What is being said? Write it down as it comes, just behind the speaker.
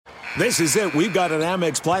This is it. We've got an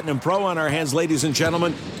Amex Platinum Pro on our hands, ladies and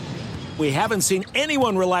gentlemen. We haven't seen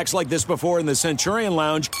anyone relax like this before in the Centurion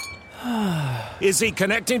Lounge. Is he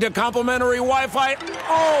connecting to complimentary Wi-Fi?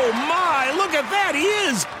 Oh, my. Look at that. He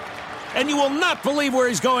is. And you will not believe where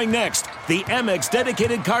he's going next. The Amex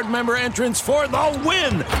dedicated card member entrance for the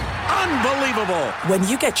win. Unbelievable. When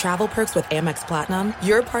you get travel perks with Amex Platinum,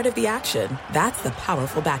 you're part of the action. That's the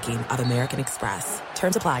powerful backing of American Express.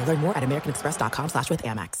 Terms apply. Learn more at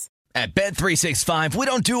americanexpress.com/withAmex. At Bet365, we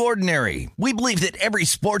don't do ordinary. We believe that every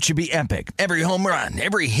sport should be epic. Every home run,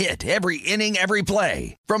 every hit, every inning, every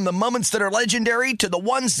play. From the moments that are legendary to the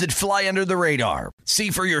ones that fly under the radar. See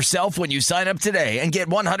for yourself when you sign up today and get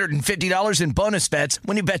 $150 in bonus bets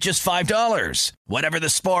when you bet just $5. Whatever the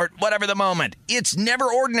sport, whatever the moment, it's never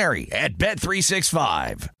ordinary at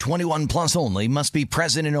Bet365. 21 plus only. Must be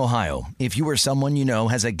present in Ohio. If you or someone you know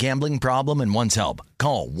has a gambling problem and wants help,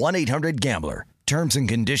 call 1-800-GAMBLER. Terms and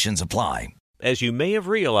conditions apply. As you may have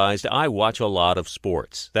realized, I watch a lot of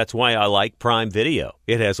sports. That's why I like Prime Video.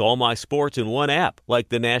 It has all my sports in one app, like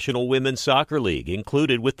the National Women's Soccer League,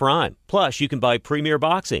 included with Prime. Plus, you can buy Premier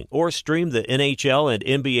Boxing or stream the NHL and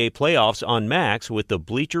NBA playoffs on Max with the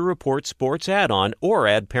Bleacher Report Sports add-on, or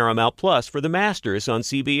add Paramount Plus for the Masters on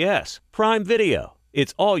CBS. Prime Video.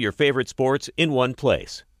 It's all your favorite sports in one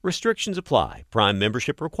place. Restrictions apply. Prime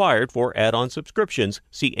membership required for add-on subscriptions.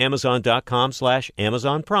 See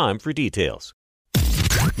Amazon.com/Amazon Prime for details.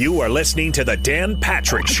 You are listening to the Dan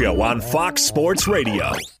Patrick Show on Fox Sports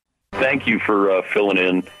Radio. Thank you for filling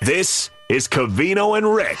in. This is Covino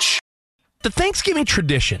and Rich. The Thanksgiving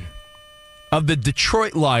tradition of the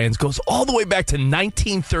Detroit Lions goes all the way back to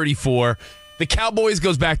 1934. The Cowboys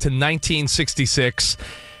goes back to 1966.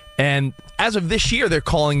 And as of this year, they're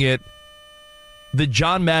calling it the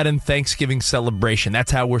John Madden Thanksgiving celebration.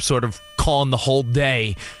 That's how we're sort of calling the whole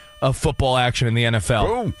day of football action in the NFL.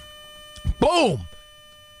 Boom. Boom.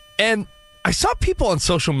 And I saw people on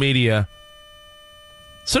social media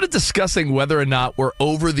sort of discussing whether or not we're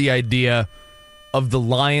over the idea of the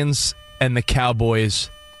Lions and the Cowboys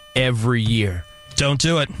every year. Don't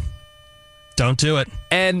do it. Don't do it.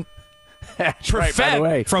 And right, by the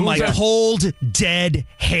way. From my cold, dead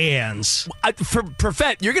hands.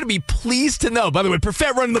 Perfett, you're going to be pleased to know. By the way,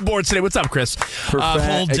 Perfett running the boards today. What's up, Chris?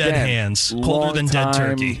 Cold, dead hands. Colder than dead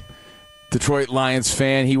turkey. Detroit Lions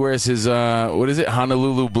fan. He wears his, what is it,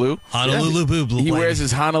 Honolulu blue? Honolulu blue. He wears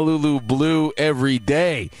his Honolulu blue every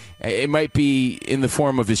day. It might be in the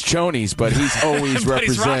form of his chonies, but he's always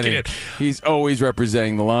representing. He's always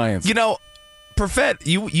representing the Lions. You know, Perfett,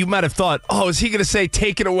 you might have thought, is he going to say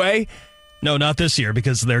take it away? No, not this year,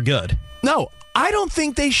 because they're good. No, I don't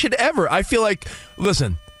think they should ever. I feel like,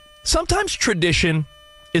 listen, sometimes tradition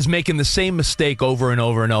is making the same mistake over and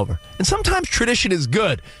over and over. And sometimes tradition is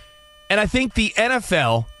good. And I think the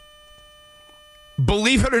NFL,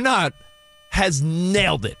 believe it or not, has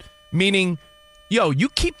nailed it. Meaning, you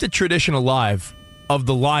keep the tradition alive of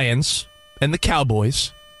the Lions and the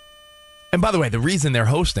Cowboys. And by the way, the reason they're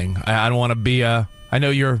hosting, I don't want to be, I know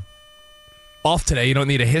you're off today. You don't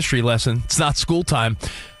need a history lesson. It's not school time.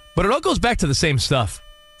 But it all goes back to the same stuff.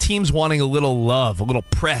 Teams wanting a little love, a little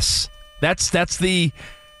press. That's sort of the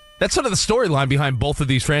storyline behind both of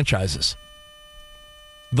these franchises.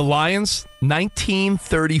 The Lions,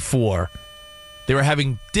 1934. They were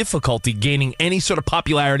having difficulty gaining any sort of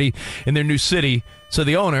popularity in their new city. So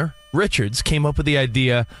the owner, Richards, came up with the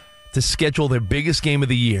idea to schedule their biggest game of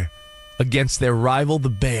the year against their rival, the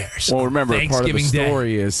Bears. Well, remember, part of the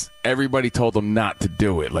story Day. is everybody told them not to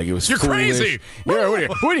do it. Like, it was You're foolish. Crazy. Yeah,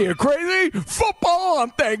 what are you, crazy? Football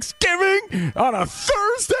on Thanksgiving on a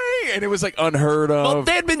Thursday? And it was, like, unheard of. Well,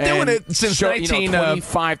 they had been doing it since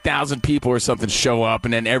 25,000 people or something show up,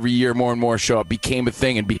 and then every year more and more show up. Became a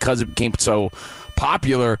thing, and because it became so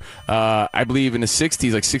popular, I believe in the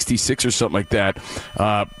 60s, like 66 or something like that,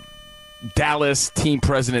 Dallas team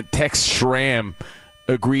president Tex Schramm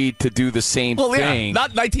agreed to do the same thing. Yeah, not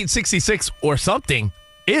 1966 or something.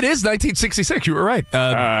 It is 1966. You were right.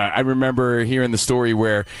 I remember hearing the story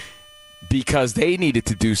where because they needed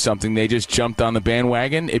to do something, they just jumped on the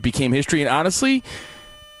bandwagon. It became history. And honestly,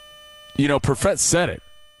 Perfett said it.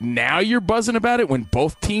 Now you're buzzing about it when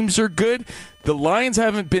both teams are good. The Lions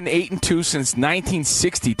haven't been 8-2 since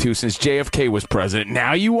 1962, since JFK was president.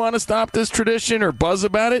 Now you want to stop this tradition or buzz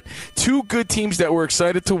about it? Two good teams that we're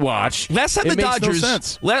excited to watch. Last time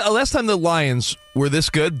last time the Lions were this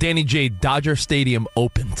good, Danny J. Dodger Stadium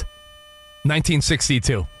opened.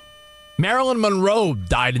 1962. Marilyn Monroe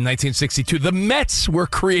died in 1962. The Mets were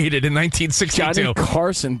created in 1962. Johnny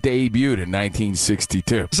Carson debuted in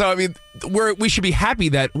 1962. So, I mean, we should be happy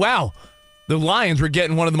that, wow, The Lions were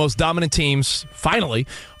getting one of the most dominant teams, finally,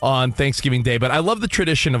 on Thanksgiving Day. But I love the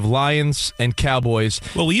tradition of Lions and Cowboys.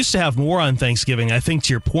 Well, we used to have more on Thanksgiving. I think,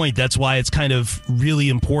 to your point, that's why it's kind of really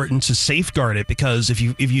important to safeguard it, because if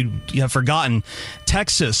you have forgotten,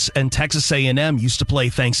 Texas and Texas A&M used to play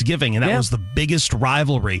Thanksgiving, and that was the biggest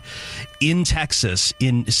rivalry in Texas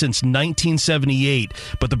since 1978.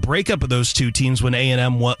 But the breakup of those two teams when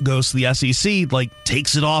A&M goes to the SEC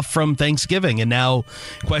takes it off from Thanksgiving. And now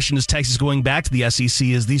the question is, Texas going back to the SEC,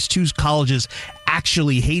 is these two colleges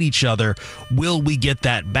actually hate each other? Will we get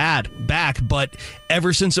that back? But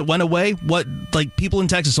ever since it went away, people in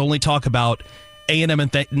Texas only talk about A&M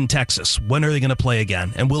in Texas. When are they going to play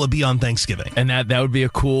again? And will it be on Thanksgiving? And that would be a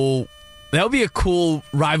cool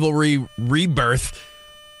rivalry rebirth.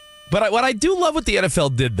 But what I do love what the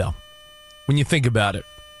NFL did, though, when you think about it,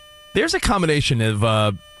 there's a combination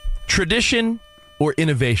of tradition or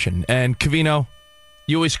innovation. And Covino,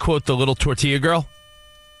 you always quote the little tortilla girl.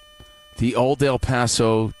 The old El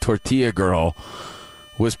Paso tortilla girl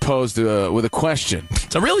was posed with a question.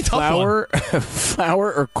 It's a really tough one.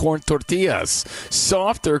 Flour or corn tortillas?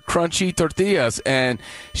 Soft or crunchy tortillas? And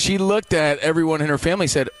she looked at everyone in her family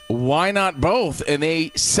and said, why not both? And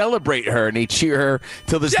they celebrate her and they cheer her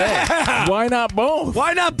till this day. Why not both?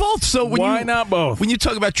 Why not both? So why not both? When you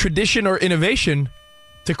talk about tradition or innovation,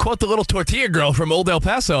 to quote the little tortilla girl from old El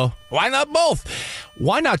Paso, why not both?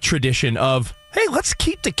 Why not tradition of, hey, let's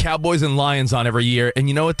keep the Cowboys and Lions on every year? And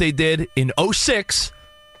you know what they did in 2006?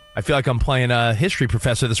 I feel like I'm playing a history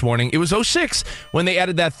professor this morning. It was 2006 when they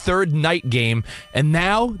added that third night game. And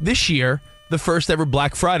now, this year, the first ever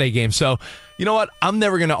Black Friday game. So, you know what? I'm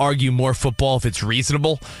never going to argue more football if it's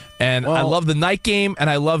reasonable. And I love the night game, and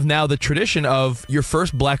I love now the tradition of your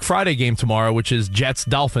first Black Friday game tomorrow, which is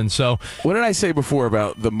Jets-Dolphins. So, what did I say before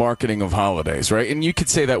about the marketing of holidays, right? And you could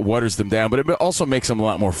say that waters them down, but it also makes them a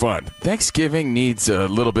lot more fun. Thanksgiving needs a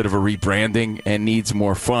little bit of a rebranding and needs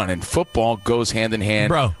more fun, and football goes hand in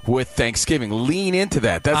hand with Thanksgiving. Lean into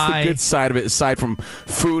that. That's the good side of it, aside from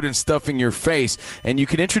food and stuffing your face. And you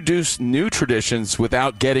can introduce new traditions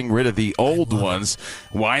without getting rid of the old ones.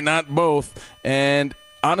 Why not both? And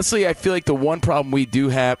honestly, I feel like the one problem we do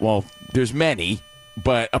have, well, there's many,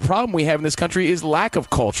 but a problem we have in this country is lack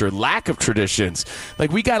of culture, lack of traditions.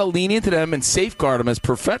 Like, we got to lean into them and safeguard them, as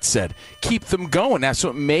Perfett said. Keep them going. That's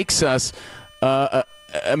what makes us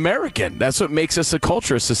American. That's what makes us a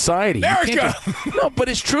culture, a society. America! No, but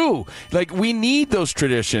it's true. Like, we need those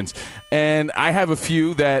traditions. And I have a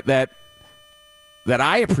few that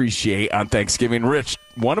I appreciate on Thanksgiving. Rich,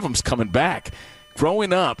 one of them's coming back.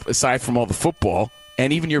 Growing up, aside from all the football,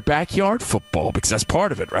 and even your backyard football, because that's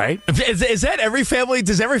part of it, right? Is that every family?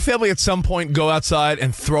 Does every family at some point go outside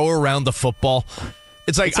and throw around the football?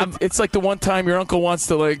 It's like the one time your uncle wants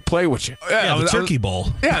to play with you. Yeah, the turkey bowl.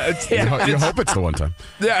 Yeah, you hope it's the one time.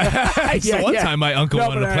 Yeah, it's the one time my uncle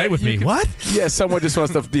wanted to play with me. What? Yeah, someone just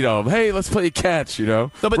wants to, hey, let's play catch. Run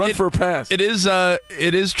for a pass. It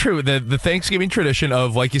is true. The Thanksgiving tradition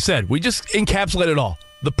of, like you said, we just encapsulate it all.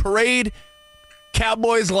 The parade.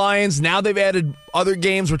 Cowboys, Lions, now they've added other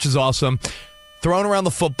games, which is awesome. Throwing around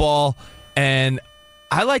the football, and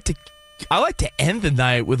I like to end the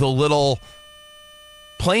night with a little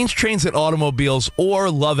Planes, Trains, and Automobiles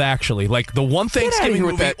or Love Actually. Like the one Thanksgiving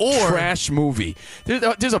movie with that trash movie.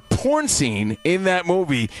 There's a porn scene in that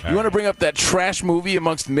movie. You want to bring up that trash movie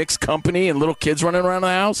amongst mixed company and little kids running around the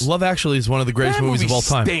house? Love Actually is one of the greatest movies of all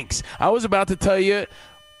time. Stinks. I was about to tell you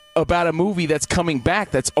about a movie that's coming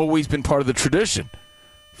back that's always been part of the tradition.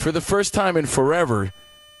 For the first time in forever,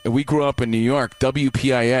 we grew up in New York,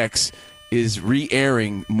 WPIX is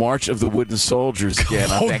re-airing March of the Wooden Soldiers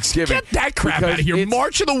again on Thanksgiving. Get that crap out of here.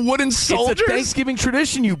 March of the Wooden Soldiers? It's a Thanksgiving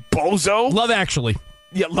tradition, you bozo. Love Actually.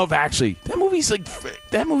 Yeah, Love Actually. That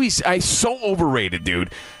movie's so overrated,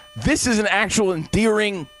 dude. This is an actual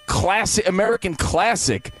endearing classic, American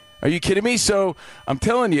classic. Are you kidding me? So I'm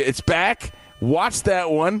telling you, it's back. Watch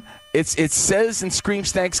that one. It says and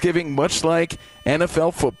screams Thanksgiving, much like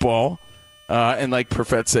NFL football, and like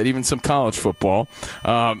Perfett said, even some college football.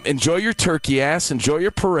 Enjoy your turkey ass, enjoy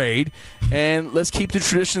your parade, and let's keep the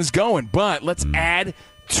traditions going. But let's add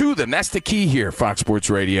to them. That's the key here, Fox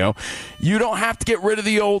Sports Radio. You don't have to get rid of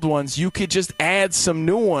the old ones. You could just add some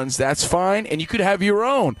new ones. That's fine, and you could have your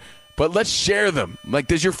own. But let's share them. Like,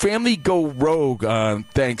 does your family go rogue on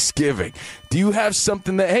Thanksgiving? Do you have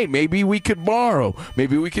something that, hey, maybe we could borrow?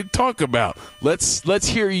 Maybe we could talk about? Let's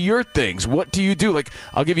hear your things. What do you do? Like,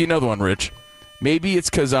 I'll give you another one, Rich. Maybe it's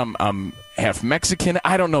because I'm half Mexican.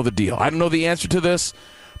 I don't know the deal. I don't know the answer to this.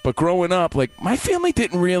 But growing up, my family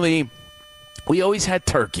didn't really – we always had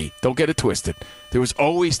turkey. Don't get it twisted. There was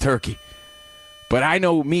always turkey. But I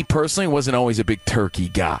know me personally wasn't always a big turkey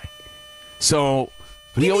guy. So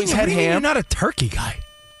we always had ham. You're not a turkey guy.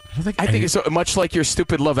 I think it's so, much like your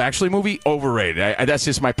stupid Love Actually movie, overrated. That's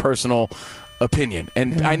just my personal opinion.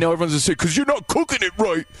 And I know everyone's going to say, because you're not cooking it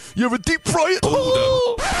right. You ever deep fry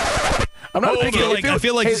it? I'm not I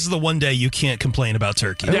feel like this is the one day you can't complain about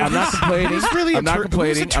turkey. Yeah, I'm not complaining. I'm not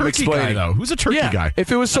complaining. Who's a I'm turkey explaining. guy, though? Who's a turkey guy?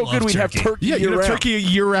 If it was so good, we'd have turkey. turkey Yeah, you'd have year-round. turkey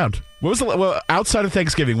year-round. What was outside of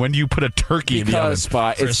Thanksgiving, when do you put a turkey in the oven? Because,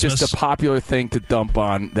 Spot, it's just Christmas. a popular thing to dump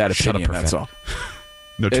on that opinion, that's all.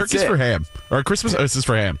 No, turkey's it. for ham. Or Christmas, this is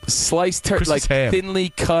for ham. Sliced turkey, Christmas like ham. thinly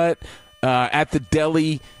cut at the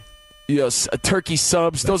deli, turkey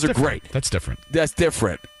subs, those are great. That's different. That's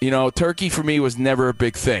different. Turkey for me was never a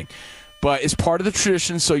big thing. But it's part of the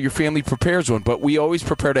tradition, so your family prepares one. But we always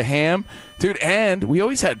prepared a ham, dude, and we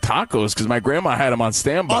always had tacos because my grandma had them on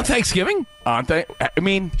standby. On Thanksgiving?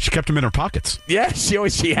 She kept them in her pockets. Yeah, she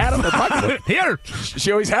had them in her pocket. Here.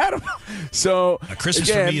 She always had them. So Christmas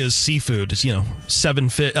again, for me is seafood. It's, Feast of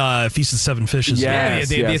the Seven Fishes. Yeah.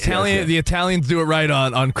 The Italians do it right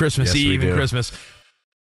on Christmas Yes, we Eve and do. Christmas.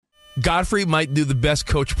 Godfrey might do the best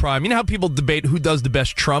Coach Prime. You know how people debate who does the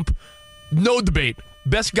best Trump? No debate.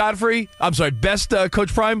 Best Coach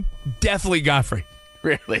Prime? Definitely Godfrey.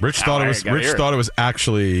 Really? Rich thought it was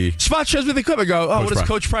actually. Spot shows me the clip. I go, what does Prime.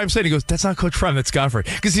 Coach Prime say? And he goes, that's not Coach Prime, that's Godfrey.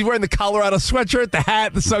 Because he's wearing the Colorado sweatshirt, the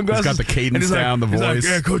hat, the sunglasses. He's got the cadence and he's down, the he's voice.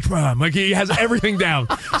 Like, yeah, Coach Prime. Like, he has everything down.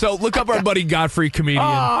 So look up our buddy Godfrey, comedian.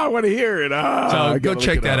 I want to hear it. So go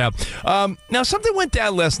check that out. Now, something went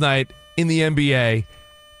down last night in the NBA,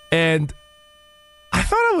 and I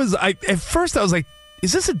thought at first I was like,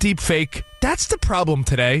 is this a deep fake? That's the problem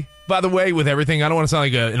today. By the way, with everything, I don't want to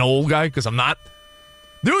sound like an old guy because I'm not.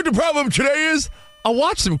 Dude, the problem today is I'll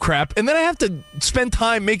watch some crap, and then I have to spend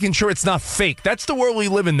time making sure it's not fake. That's the world we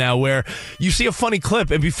live in now, where you see a funny clip,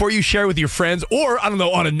 and before you share it with your friends, or, I don't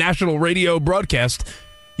know, on a national radio broadcast,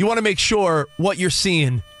 you want to make sure what you're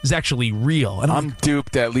seeing is actually real. And I'm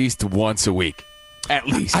duped at least once a week. At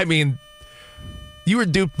least. I mean, you were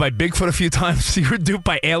duped by Bigfoot a few times. You were duped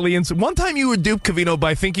by aliens. One time you were duped, Covino,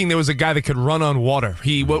 by thinking there was a guy that could run on water.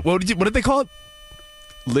 What did they call it?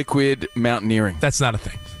 Liquid mountaineering. That's not a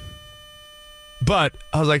thing. But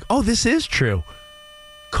I was like, oh, this is true.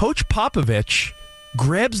 Coach Popovich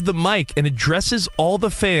grabs the mic and addresses all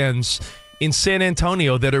the fans in San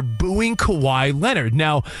Antonio that are booing Kawhi Leonard.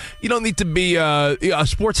 Now, you don't need to be a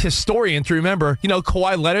sports historian to remember,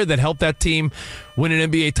 Kawhi Leonard that helped that team win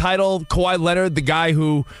an NBA title. Kawhi Leonard, the guy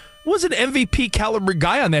who was an MVP caliber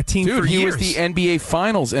guy on that team for years. He was the NBA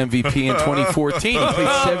Finals MVP in 2014. He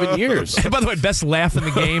played 7 years. And by the way, best laugh in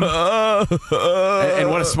the game. and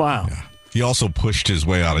what a smile. Yeah. He also pushed his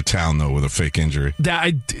way out of town, though, with a fake injury.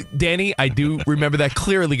 Danny, I do remember that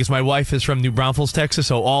clearly because my wife is from New Braunfels, Texas,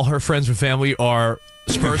 so all her friends and family are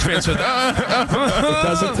Spurs fans. So it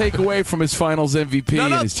doesn't take away from his Finals MVP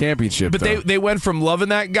and his championship. But they went from loving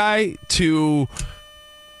that guy to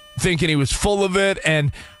thinking he was full of it,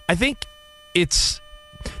 and I think it's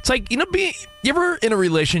like, you ever in a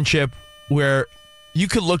relationship where you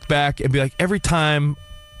could look back and be like, every time.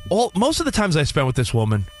 Most of the times I spent with this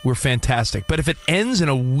woman were fantastic, but if it ends in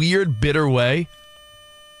a weird, bitter way,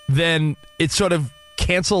 then it sort of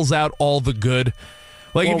cancels out all the good.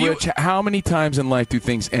 Like, Rich, how many times in life do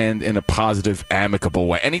things end in a positive, amicable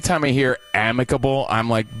way? Anytime I hear amicable, I'm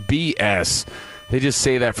like, BS. They just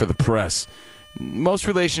say that for the press. Most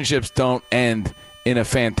relationships don't end in a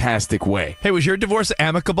fantastic way. Hey, was your divorce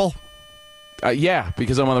amicable? Yeah,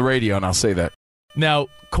 because I'm on the radio, and I'll say that. Now,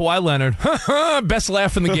 Kawhi Leonard, best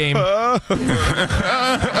laugh in the game.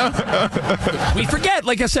 We forget,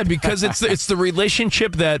 like I said, because it's the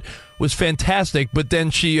relationship that was fantastic, but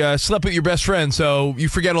then she slept with your best friend, so you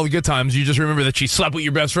forget all the good times. You just remember that she slept with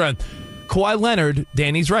your best friend. Kawhi Leonard,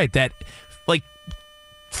 Danny's right, that, like,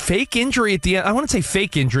 fake injury at the end. I want to say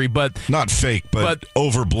fake injury, but not fake, but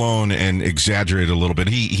overblown and exaggerated a little bit.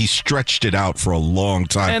 He stretched it out for a long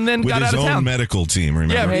time, and then with got his out of own town. medical team.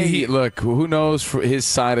 Remember? Yeah, hey, look, who knows for his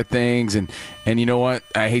side of things, and you know what?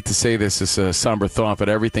 I hate to say this, it's a somber thought, but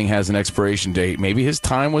everything has an expiration date. Maybe his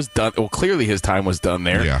time was done. Well, clearly his time was done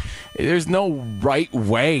there. Yeah. There's no right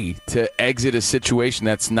way to exit a situation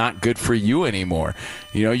that's not good for you anymore.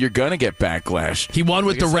 You're gonna get backlash. He won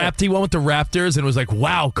with the Raptors, and was like,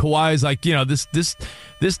 wow, Kawhi's like,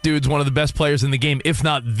 this dude's one of the best players in the game, if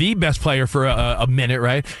not the best player for a minute,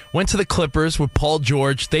 right? Went to the Clippers with Paul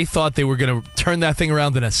George. They thought they were going to turn that thing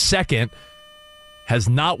around in a second. Has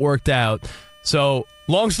not worked out. So,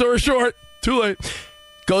 long story short, too late.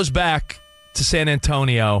 Goes back to San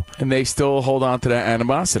Antonio. And they still hold on to that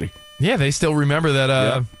animosity. Yeah, they still remember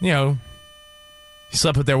that, he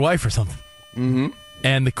slept with their wife or something. Mm-hmm.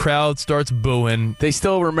 And the crowd starts booing. They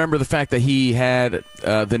still remember the fact that he had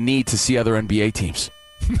the need to see other NBA teams.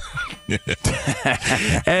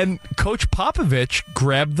 And Coach Popovich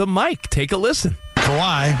grabbed the mic. Take a listen.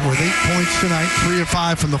 Kawhi with 8 points tonight, 3 of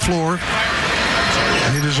 5 from the floor.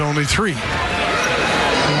 And it is only 3.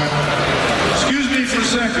 Excuse me for a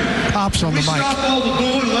second. Pops on the mic. Stop all the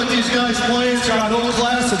booing and let these guys play. It's got old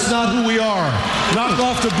glass. It's not who we are. Knock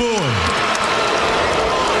off the booing.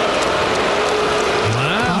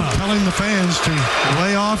 Wow. I'm telling the fans to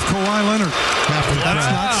lay off Kawhi Leonard.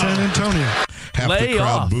 That's not San Antonio. Half the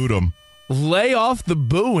crowd booed him. Lay off the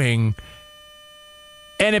booing.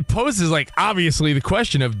 And it poses, obviously the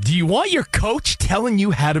question of, do you want your coach telling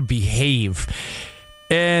you how to behave?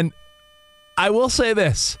 And I will say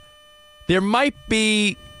this. There might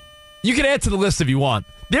be, you can add to the list if you want.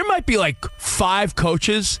 There might be 5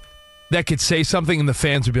 coaches that could say something and the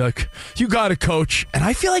fans would be like, you got it, coach. And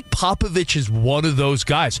I feel like Popovich is one of those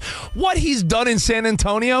guys. What he's done in San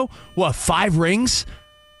Antonio, 5 rings?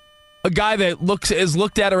 A guy that is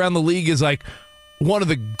looked at around the league as one of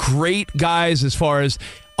the great guys as far as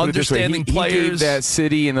understanding players. He gave that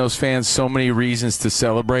city and those fans so many reasons to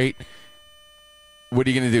celebrate. What are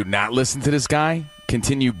you going to do? Not listen to this guy?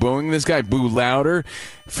 Continue booing this guy? Boo louder?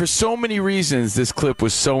 For so many reasons, this clip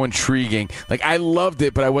was so intriguing. I loved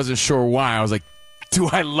it, but I wasn't sure why. I was like, do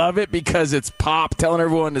I love it because it's Pop telling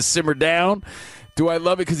everyone to simmer down? Do I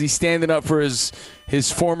love it because he's standing up for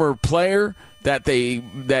his former player that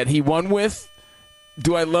he won with?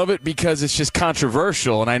 Do I love it because it's just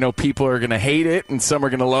controversial and I know people are going to hate it and some are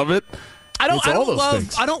going to love it? I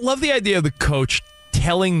don't love the idea of the coach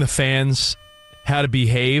telling the fans how to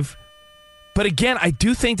behave. But again, I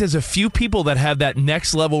do think there's a few people that have that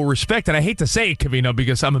next level respect. And I hate to say it, Covino,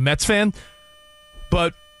 because I'm a Mets fan.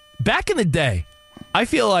 But back in the day, I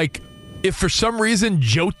feel like if for some reason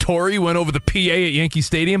Joe Torre went over the PA at Yankee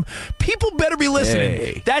Stadium, people better be listening.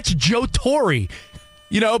 Hey. That's Joe Torre.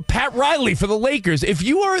 Pat Riley for the Lakers. If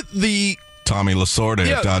you are the Tommy Lasorda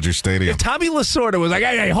at Dodger Stadium. If Tommy Lasorda was like,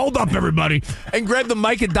 hey, hold up, everybody, and grabbed the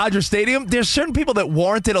mic at Dodger Stadium, there's certain people that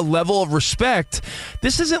warranted a level of respect.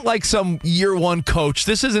 This isn't like some year one coach.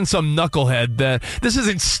 This isn't some knucklehead. This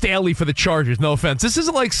isn't Staley for the Chargers. No offense. This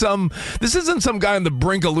isn't some guy on the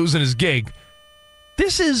brink of losing his gig.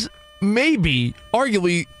 This is maybe,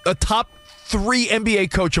 arguably, a top 3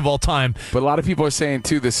 NBA coach of all time. But a lot of people are saying,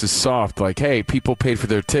 too, this is soft. Hey, people paid for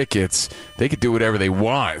their tickets. They could do whatever they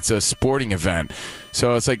want. It's a sporting event.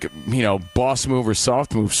 So it's boss move or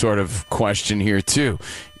soft move sort of question here, too.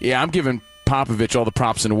 Yeah, I'm giving Popovich all the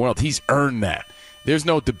props in the world. He's earned that. There's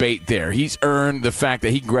no debate there. He's earned the fact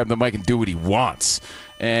that he can grab the mic and do what he wants.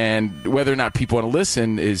 And whether or not people want to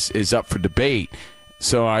listen is up for debate.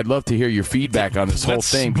 So I'd love to hear your feedback on this whole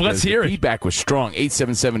thing. Let's hear it. Feedback was strong.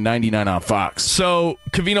 877-99 on Fox. So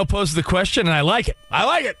Covino posed the question, and I like it.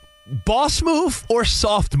 Boss move or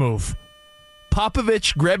soft move?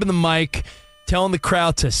 Popovich grabbing the mic, telling the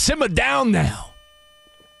crowd to simmer down now.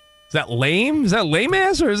 Is that lame? Is that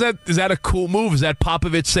lame-ass, or is that a cool move? Is that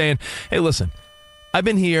Popovich saying, hey, listen, I've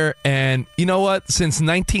been here, and you know what? Since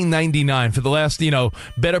 1999, for the last,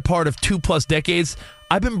 better part of 2+ decades,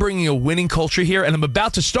 I've been bringing a winning culture here, and I'm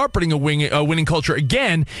about to start bringing a winning culture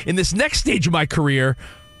again in this next stage of my career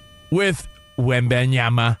with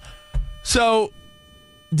Wembanyama. So,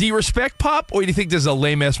 do you respect Pop, or do you think this is a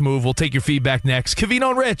lame-ass move? We'll take your feedback next. Covino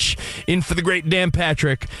and Rich in for the great Dan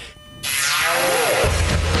Patrick.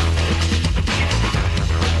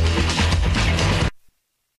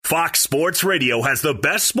 Fox Sports Radio has the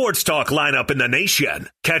best sports talk lineup in the nation.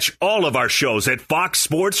 Catch all of our shows at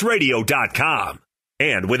foxsportsradio.com.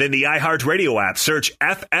 And within the iHeartRadio app, search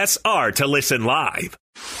FSR to listen live.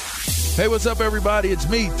 Hey, what's up, everybody? It's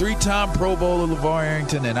me, 3-time Pro Bowler LeVar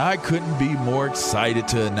Arrington, and I couldn't be more excited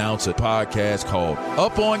to announce a podcast called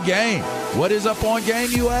Up On Game. What is Up On Game,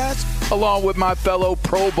 you ask? Along with my fellow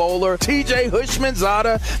Pro Bowler, TJ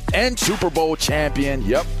Houshmandzadeh, and Super Bowl champion,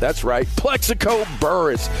 yep, that's right, Plexico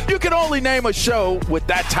Burress. You can only name a show with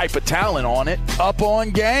that type of talent on it. Up On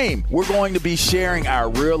Game. We're going to be sharing our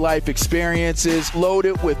real-life experiences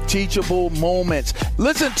loaded with teachable moments.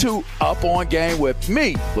 Listen to Up On Game with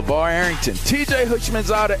me, LeVar Arrington, TJ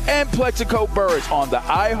Houshmandzadeh, and Plexico Burress on the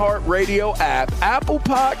iHeartRadio app, Apple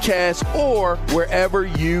Podcasts, or wherever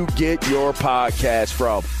you get your podcasts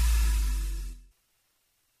from.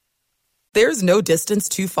 There's no distance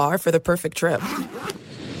too far for the perfect trip.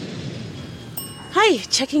 Hi,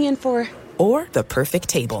 checking in for... Or the perfect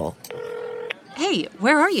table. Hey,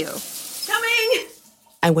 where are you? Coming!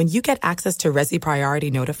 And when you get access to Resi Priority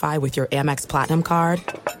Notify with your Amex Platinum card...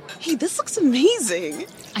 Hey, this looks amazing.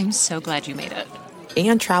 I'm so glad you made it.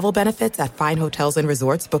 and travel benefits at fine hotels and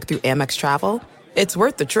resorts booked through Amex Travel, it's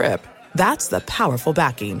worth the trip. That's the powerful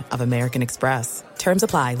backing of American Express. Terms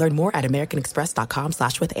apply. Learn more at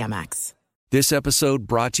americanexpress.com/withAmex. This episode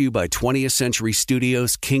brought to you by 20th Century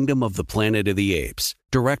Studios' Kingdom of the Planet of the Apes.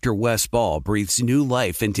 Director Wes Ball breathes new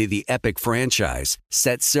life into the epic franchise,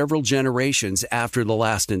 set several generations after the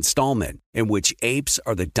last installment, in which apes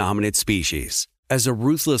are the dominant species. As a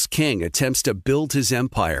ruthless king attempts to build his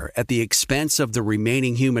empire at the expense of the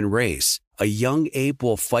remaining human race, a young ape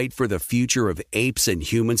will fight for the future of apes and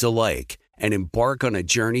humans alike and embark on a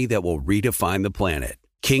journey that will redefine the planet.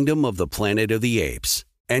 Kingdom of the Planet of the Apes.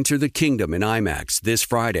 Enter the kingdom in IMAX this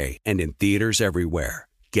Friday and in theaters everywhere.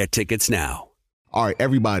 Get tickets now. All right,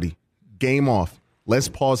 everybody, game off. Let's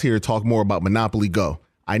pause here to talk more about Monopoly Go.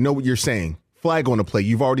 I know what you're saying. Flag on the play.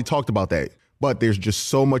 You've already talked about that. But there's just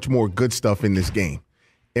so much more good stuff in this game.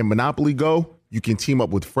 In Monopoly Go, you can team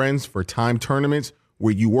up with friends for time tournaments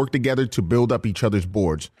where you work together to build up each other's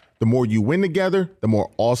boards. The more you win together, the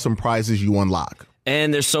more awesome prizes you unlock.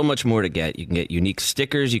 And there's so much more to get. You can get unique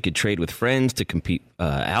stickers. You could trade with friends to compete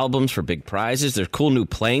albums for big prizes. There's cool new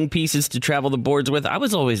playing pieces to travel the boards with. I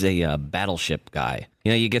was always a battleship guy.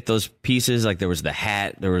 You know, you get those pieces, like there was the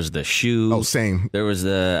hat, there was the shoe. Oh, same. I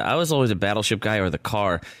was always a battleship guy, or the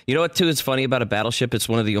car. You know what, too, is funny about a battleship? It's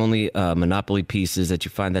one of the only Monopoly pieces that you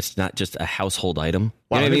find that's not just a household item.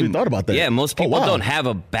 Wow, You know I never even thought about that. Yeah, most people wow. don't have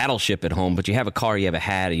a battleship at home, but you have a car, you have a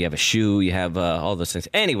hat, you have a shoe, you have all those things.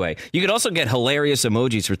 Anyway, you could also get hilarious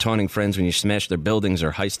emojis for taunting friends when you smash their buildings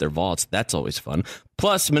or heist their vaults. That's always fun.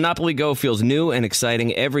 Plus, Monopoly Go feels new and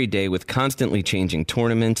exciting every day with constantly changing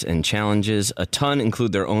tournaments and challenges. A ton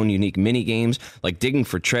include their own unique mini games, like digging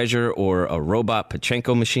for treasure or a robot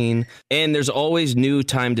Pachinko machine. And there's always new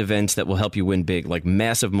timed events that will help you win big, like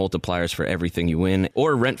massive multipliers for everything you win,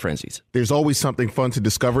 or rent frenzies. There's always something fun to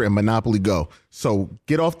discover in Monopoly Go. So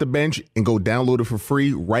get off the bench and go download it for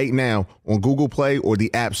free right now on Google Play or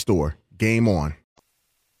the App Store. Game on.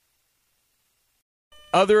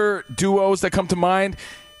 Other duos that come to mind,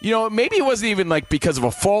 you know, maybe it wasn't even like because of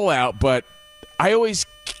a fallout, but I always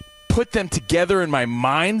put them together in my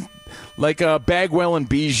mind, like Bagwell and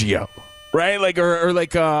Biggio, right? Like or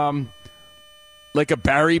like a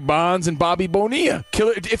Barry Bonds and Bobby Bonilla.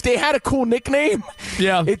 Killer. If they had a cool nickname,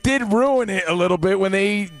 yeah, it did ruin it a little bit when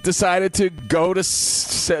they decided to go to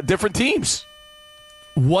different teams.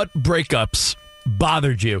 What breakups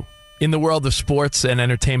bothered you in the world of sports and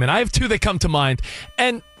entertainment? I have two that come to mind,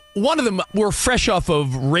 and one of them, we're fresh off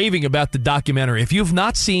of raving about the documentary. If you've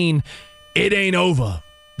not seen It Ain't Over,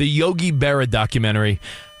 the Yogi Berra documentary,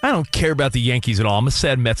 I don't care about the Yankees at all. I'm a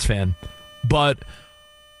sad Mets fan. But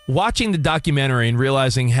watching the documentary and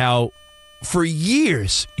realizing how for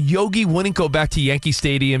years Yogi wouldn't go back to Yankee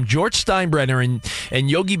Stadium, George Steinbrenner and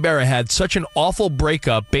Yogi Berra had such an awful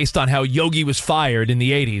breakup based on how Yogi was fired in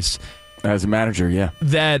the 80s. As a manager, yeah.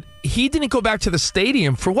 That he didn't go back to the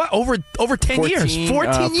stadium for what? Over 10 years.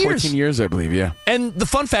 14 years. 14 years, I believe, yeah. And the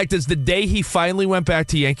fun fact is the day he finally went back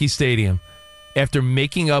to Yankee Stadium, after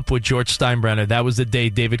making up with George Steinbrenner, that was the day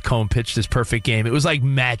David Cohn pitched his perfect game. It was like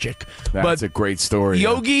magic. That's a great story.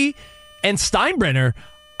 Yogi and Steinbrenner,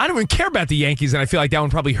 I don't even care about the Yankees, and I feel like that one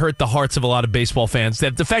probably hurt the hearts of a lot of baseball fans.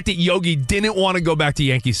 That the fact that Yogi didn't want to go back to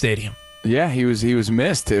Yankee Stadium. Yeah, he was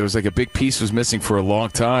missed. It was like a big piece was missing for a long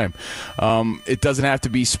time. It doesn't have to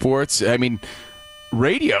be sports. I mean,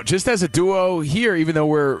 radio, just as a duo here, even though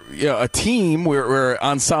we're a team, we're an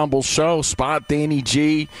ensemble show. Spot, Danny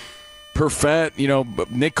G, Perfett,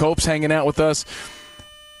 Nick Cope's hanging out with us.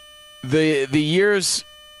 The years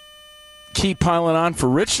keep piling on for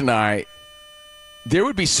Rich and I. There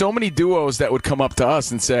would be so many duos that would come up to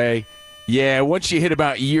us and say, yeah, once you hit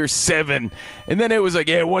about year 7, and then it was like,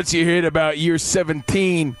 yeah, once you hit about year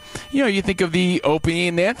 17, you think of the Opie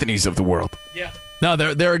and Anthonys of the world. Yeah. No,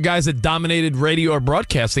 there are guys that dominated radio or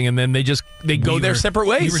broadcasting, and then they go their separate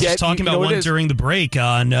ways. We were just talking about one during the break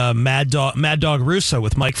on Mad Dog Russo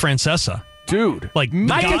with Mike Francesa. Dude, like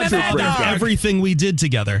everything we did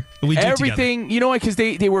together. Everything, because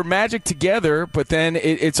they were magic together, but then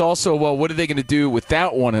it's also, well, what are they going to do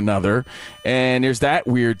without one another? And there's that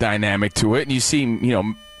weird dynamic to it. And you see,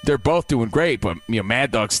 they're both doing great, but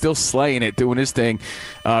Mad Dog's still slaying it, doing his thing,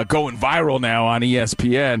 going viral now on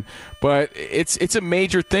ESPN. But it's a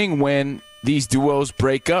major thing when these duos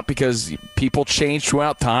break up because people change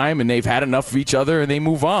throughout time and they've had enough of each other and they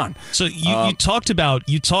move on. So you talked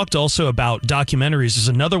also about documentaries. There's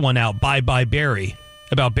another one out, Bye Bye Barry,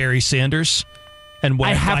 about Barry Sanders. And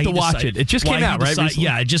I have to watch it. It just came out, right? Recently?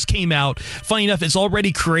 Yeah, it just came out. Funny enough, it's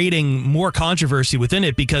already creating more controversy within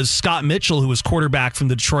it because Scott Mitchell, who was quarterback from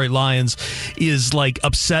the Detroit Lions, is like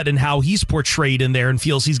upset in how he's portrayed in there and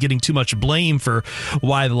feels he's getting too much blame for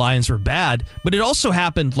why the Lions were bad. But it also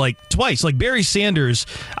happened like twice. Like Barry Sanders,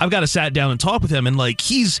 I've got to sat down and talk with him, and like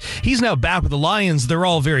he's now back with the Lions. They're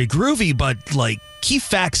all very groovy, but like he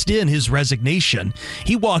faxed in his resignation.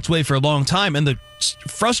 He walked away for a long time, and the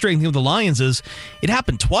frustrating thing with the Lions is it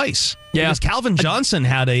happened twice. Yeah. Because Calvin Johnson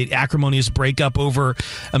had a acrimonious breakup over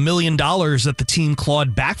 $1 million that the team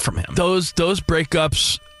clawed back from him. Those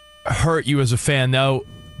breakups hurt you as a fan. Now,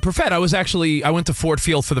 Perfett, I went to Ford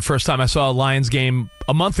Field for the first time. I saw a Lions game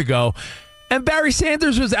a month ago, and Barry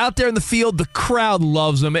Sanders was out there in the field. The crowd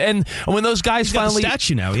loves him. And when those guys He's got the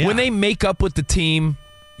statue now, yeah. When they make up with the team,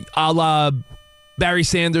 a la Barry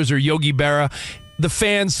Sanders or Yogi Berra, the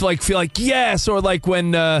fans feel like yes, or like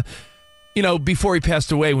when before he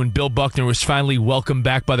passed away, when Bill Buckner was finally welcomed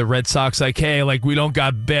back by the Red Sox, like, hey, like we don't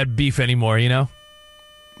got bad beef anymore,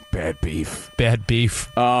 Bad beef.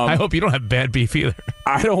 I hope you don't have bad beef either.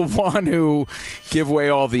 I don't want to give away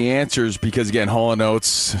all the answers because, again, Hall &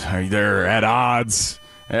 Oates, they're at odds.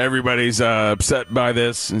 Everybody's upset by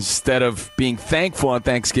this. Instead of being thankful on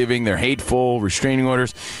Thanksgiving, they're hateful, restraining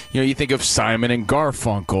orders. You think of Simon and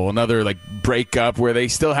Garfunkel, another like breakup where they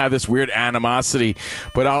still have this weird animosity.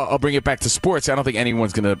 But I'll bring it back to sports. I don't think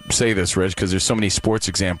anyone's going to say this, Rich, because there's so many sports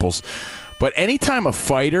examples. But anytime a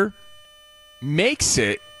fighter makes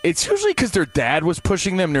it, it's usually because their dad was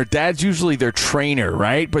pushing them. Their dad's usually their trainer,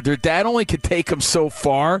 right? But their dad only could take them so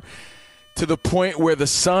far to the point where the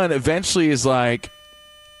son eventually is like,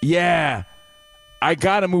 yeah, I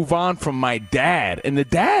got to move on from my dad. And the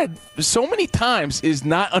dad, so many times, is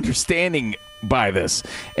not understanding by this.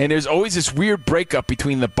 And there's always this weird breakup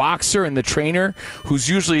between the boxer and the trainer, who's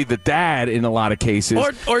usually the dad in a lot of cases.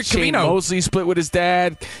 Or Shane Covino. Mosley split with his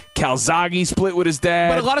dad. Calzaghe split with his dad.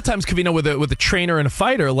 But a lot of times, Covino, with a trainer and a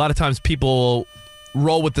fighter, a lot of times people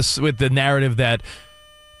roll with the narrative that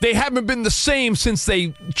they haven't been the same since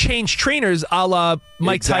they changed trainers, a la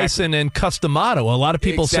Mike Tyson and Cus D'Amato. A lot of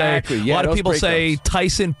people say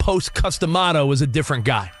Tyson post Cus D'Amato was a different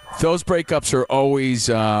guy. Those breakups are always,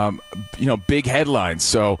 big headlines.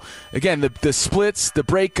 So again, the splits, the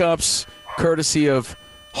breakups, courtesy of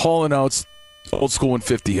Hall & Oates, Old School and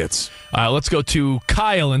 50 Hits. All right, let's go to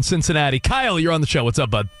Kyle in Cincinnati. Kyle, you're on the show. What's up,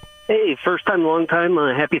 bud? Hey, first time, long time.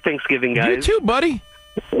 Happy Thanksgiving, guys. You too, buddy.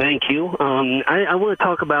 Thank you. I want to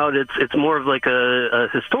talk about it's more of like a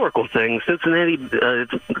historical thing. Cincinnati,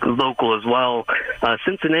 it's local as well.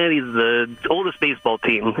 Cincinnati's the oldest baseball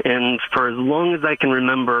team, and for as long as I can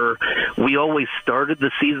remember, we always started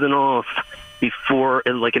the season off before,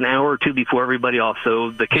 like an hour or two before everybody off.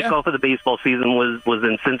 So the kickoff of the baseball season was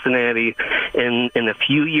in Cincinnati, and a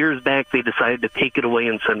few years back they decided to take it away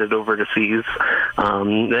and send it over to C's.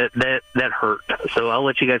 That hurt. So I'll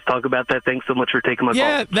let you guys talk about that. Thanks so much for taking my call.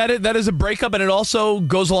 Yeah, that is a breakup, and it also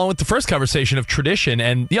goes along with the first conversation of tradition.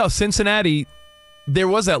 And Cincinnati, there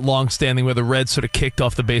was that long standing where the Reds sort of kicked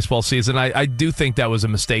off the baseball season. I do think that was a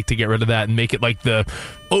mistake to get rid of that and make it like the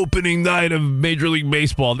opening night of Major League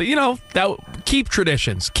Baseball. Keep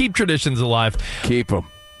traditions alive. Keep them.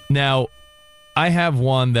 Now, I have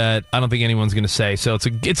one that I don't think anyone's going to say, so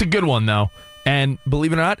it's a good one though. And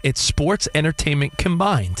believe it or not, it's sports entertainment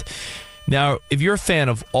combined. Now, if you're a fan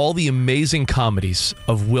of all the amazing comedies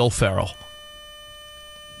of Will Ferrell,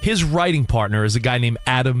 his writing partner is a guy named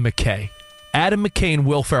Adam McKay. Adam McKay and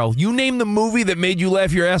Will Ferrell. You name the movie that made you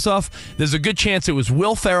laugh your ass off, there's a good chance it was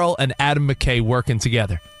Will Ferrell and Adam McKay working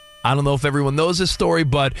together. I don't know if everyone knows this story,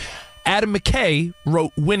 but Adam McKay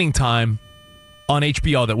wrote Winning Time on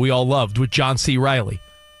HBO that we all loved with John C. Reilly.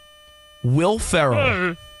 Will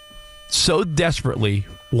Ferrell so desperately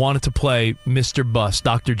wanted to play Mr. Buss,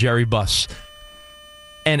 Dr. Jerry Buss,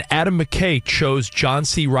 and Adam McKay chose John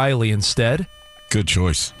C. Reilly instead. Good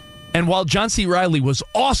choice. And while John C. Reilly was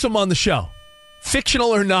awesome on the show,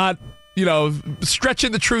 fictional or not,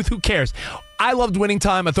 stretching the truth, who cares? I loved Winning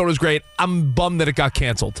Time. I thought it was great. I'm bummed that it got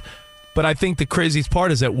canceled. But I think the craziest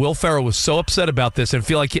part is that Will Ferrell was so upset about this and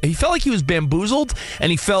he felt like he was bamboozled,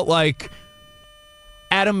 and he felt like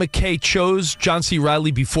Adam McKay chose John C.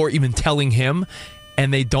 Reilly before even telling him,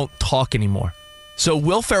 and they don't talk anymore. So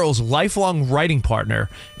Will Ferrell's lifelong writing partner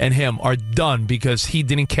and him are done because he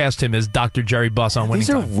didn't cast him as Dr. Jerry Buss on Winning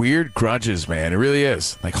Time. These are weird grudges, man. It really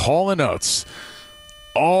is. Like Hall & Oates,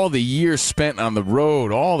 all the years spent on the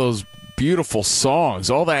road, all those beautiful songs,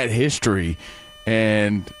 all that history,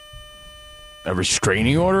 and a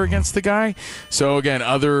restraining order against the guy. So, again,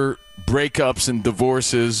 other breakups and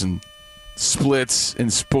divorces and splits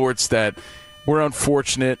in sports that were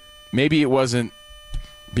unfortunate. Maybe it wasn't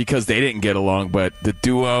because they didn't get along, but the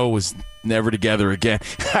duo was never together again.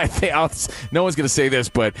 I think no one's going to say this,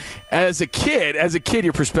 but as a kid,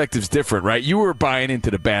 your perspective's different, right? You were buying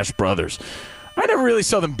into the Bash Brothers. I never really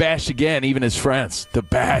saw them bash again, even as friends. The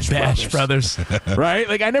Bash Brothers. Right?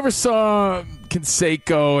 Like, I never saw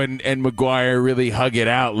Canseco and McGuire really hug it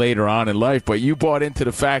out later on in life, but you bought into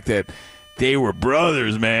the fact that they were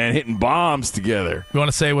brothers, man, hitting bombs together. You want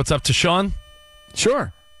to say what's up to Sean?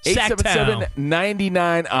 Sure.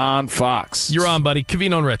 877-99 on Fox. You're on, buddy.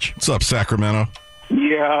 Covino and Rich. What's up, Sacramento?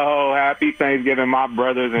 Yo, happy Thanksgiving, my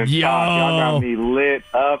brothers and Yo. Fox. Y'all got me lit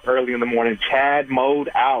up early in the morning. Chad mode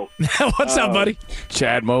out. What's up, buddy?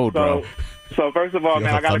 Chad mode, bro. So first of all,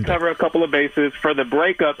 man, I got to cover a couple of bases. For the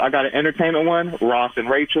breakups, I got an entertainment one. Ross and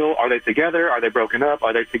Rachel, are they together? Are they broken up?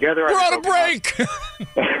 Are they together? We're on a break.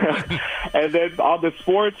 And then on the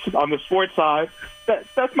sports side,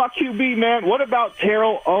 that's my QB, man. What about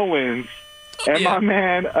Terrell Owens and my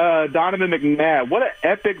man Donovan McNabb? What an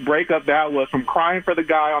epic breakup that was, from crying for the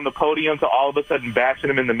guy on the podium to all of a sudden bashing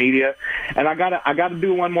him in the media. And I gotta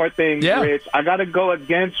do one more thing, Rich. I gotta go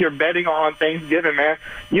against your betting on Thanksgiving, man.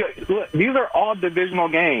 Look, these are all divisional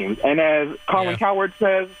games, and as Colin Cowherd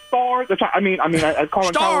says, stars. As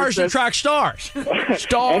Colin Cowherd says, attract stars.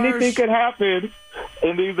 Anything could happen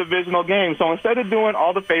in these divisional games. So instead of doing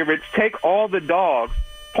all the favorites, take all the dogs,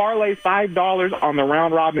 parlay $5 on the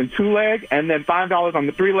round robin 2-leg, and then $5 on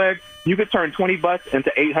the 3-leg. You could turn $20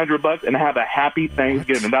 into $800 and have a happy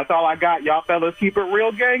Thanksgiving. That's all I got. Y'all fellas keep it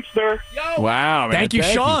real gangster. Wow, man. Thank you,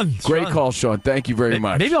 Sean. Great call, Sean. Thank you very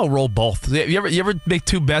much. Maybe I'll roll both. You ever make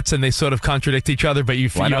two bets and they sort of contradict each other, but you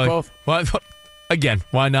feel why not both? Again,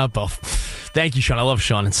 why not both? Thank you, Sean. I love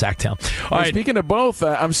Sean in Sacktown. All right. Speaking of both,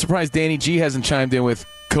 I'm surprised Danny G hasn't chimed in with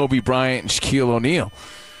Kobe Bryant and Shaquille O'Neal,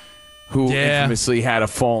 who infamously had a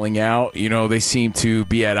falling out. You know, they seem to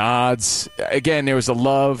be at odds. Again, there was a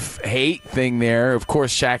love-hate thing there. Of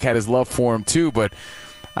course, Shaq had his love for him, too, but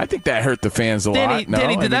I think that hurt the fans a lot. No?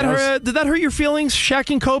 Danny, did that hurt your feelings, Shaq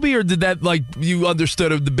and Kobe, or did that, like, you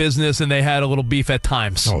understood of the business and they had a little beef at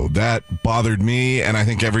times? Oh, that bothered me and I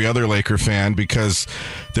think every other Laker fan, because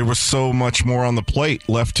there was so much more on the plate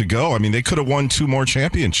left to go. I mean, they could have won 2 more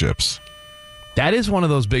championships. That is one of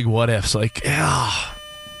those big what-ifs. Like,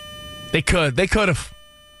 they could have.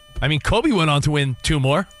 I mean, Kobe went on to win 2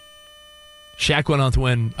 more. Shaq went on to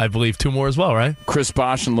win, I believe, 2 more as well, right? Chris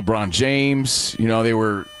Bosh and LeBron James, you know, they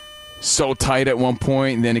were so tight at one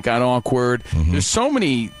point, and then it got awkward. Mm-hmm. There's so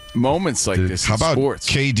many moments like this in sports. How about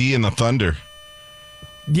KD and the Thunder?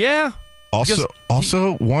 Yeah.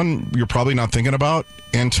 Also, one you're probably not thinking about,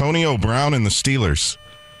 Antonio Brown and the Steelers.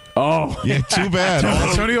 Oh. Yeah, too bad.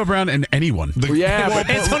 Antonio Brown and anyone.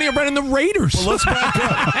 Antonio Brown and the Raiders. Well, let's back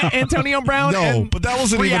up. Antonio Brown and but that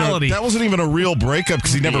wasn't even a real breakup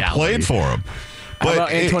because he never played for him. How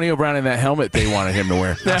about Antonio Brown in that helmet they wanted him to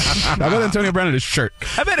wear? How about Antonio Brown in his shirt?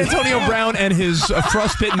 How about Antonio Brown and his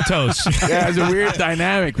frostbitten toes? Yeah, there's a weird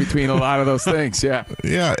dynamic between a lot of those things, yeah.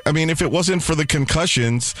 Yeah, I mean, if it wasn't for the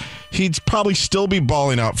concussions, he'd probably still be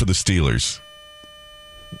balling out for the Steelers.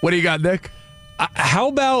 What do you got, Nick? How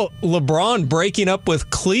about LeBron breaking up with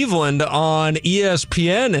Cleveland on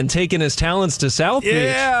ESPN and taking his talents to South Beach?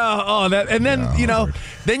 Yeah.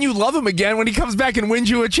 Then you love him again when he comes back and wins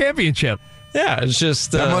you a championship. Yeah, it's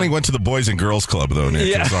just... that money went to the Boys and Girls Club, though, Nick.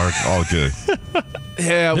 Yeah. It was all good.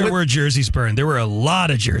 Yeah. There were jerseys burned. There were a lot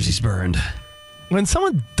of jerseys burned. When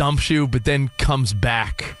someone dumps you but then comes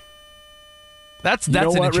back... That's an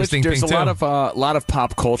interesting thing, too. There's a lot of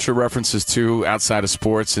pop culture references, too, outside of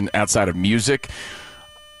sports and outside of music.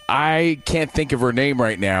 I can't think of her name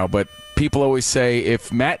right now, but people always say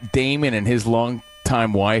if Matt Damon and his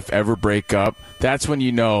longtime wife ever break up, that's when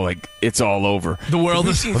you know, like, it's all over. The world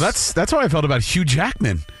is... Well, that's how I felt about Hugh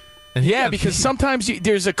Jackman. Yeah, because sometimes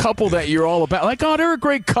there's a couple that you're all about. Like, oh, they're a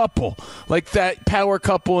great couple. Like that power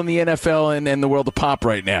couple in the NFL and the world of pop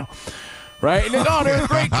right now. Right? And they're a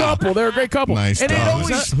great couple. They're a great couple. Nice. And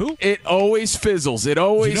it always fizzles. It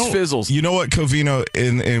always fizzles. You know what, Covino?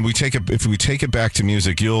 And if we take it back to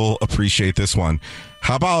music, you'll appreciate this one.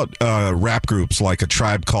 How about rap groups like A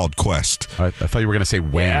Tribe Called Quest? I thought you were going to say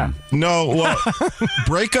Wham. Yeah. No, well,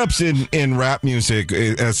 breakups in rap music,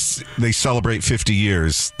 as they celebrate 50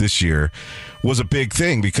 years this year, was a big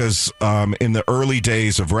thing because in the early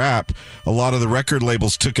days of rap, a lot of the record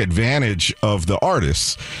labels took advantage of the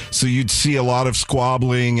artists. So you'd see a lot of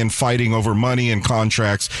squabbling and fighting over money and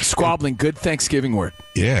contracts. Squabbling, good Thanksgiving word.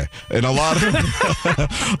 Yeah, and a lot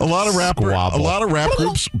of rap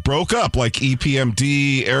groups broke up, like EPMD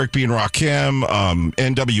B, Eric B. and Rakim,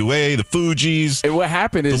 NWA, the Fugees. And what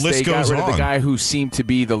happened is they got rid of the on. guy who seemed to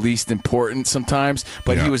be the least important sometimes,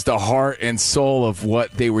 but he was the heart and soul of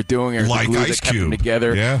what they were doing. Or Like the glue Ice that kept them Cube.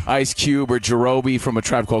 together. Yeah. Ice Cube or Jerobi from A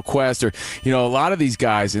Tribe Called Quest, or a lot of these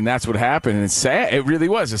guys, and that's what happened. And it's sad. It really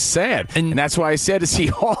was. It's sad, and that's why I said to see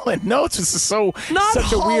Hall and Oates. This is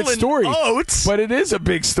such a weird story, but it is a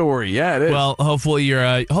big story. Yeah, it is. Well, hopefully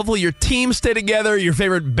your team stay together, your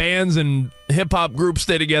favorite bands and hip hop groups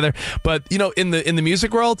stay together. But in the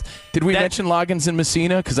music world, did we mention Loggins and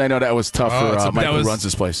Messina? Because I know that was tough for Mike who runs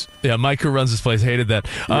this place. Yeah, Mike who runs this place hated that.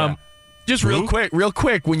 Yeah. Just real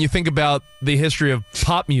quick, when you think about the history of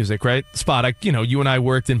pop music, right? Spot, you and I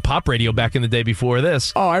worked in pop radio back in the day before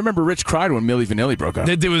this. Oh, I remember Rich cried when Milli Vanilli broke up.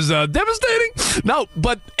 It was devastating. No,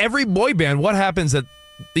 but every boy band, what happens at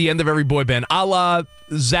the end of every boy band? A la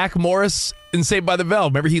Zach Morris in Saved by the Bell.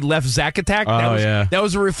 Remember he left Zack Attack? That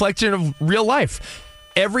was a reflection of real life.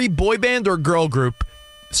 Every boy band or girl group,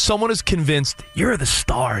 someone is convinced you're the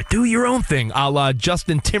star. Do your own thing, a la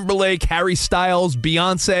Justin Timberlake, Harry Styles,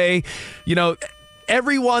 Beyonce.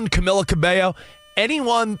 Everyone, Camila Cabello,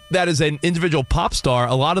 anyone that is an individual pop star.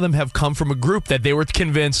 A lot of them have come from a group that they were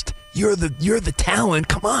convinced you're the talent.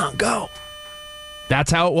 Come on, go.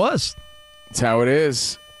 That's how it was. That's how it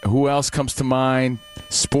is. Who else comes to mind?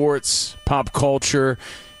 Sports, pop culture.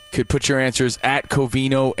 Could put your answers at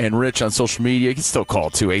Covino and Rich on social media. You can still call,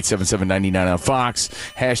 too, 877-99 on Fox.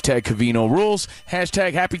 Hashtag Covino rules.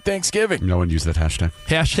 Hashtag Happy Thanksgiving. No one used that hashtag.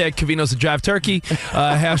 Hashtag Covino's a drive turkey.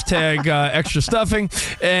 Hashtag extra stuffing.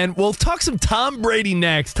 And we'll talk some Tom Brady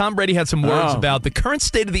next. Tom Brady had some words about the current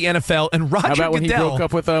state of the NFL. And Roger How about when Goodell, he broke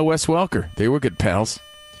up with Wes Welker? They were good pals.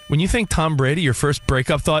 When you think Tom Brady, your first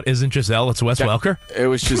breakup thought isn't Giselle, it's Wes Welker? It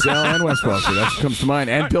was Giselle and Wes Welker. That's what comes to mind.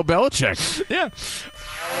 And Bill Belichick. Yeah.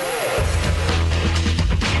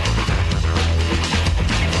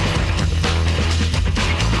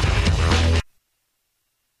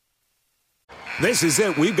 This is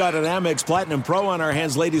it. We've got an Amex Platinum Pro on our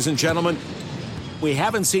hands, ladies and gentlemen. We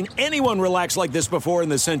haven't seen anyone relax like this before in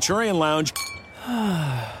the Centurion Lounge.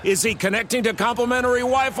 Is he connecting to complimentary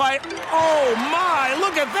Wi-Fi? Oh, my!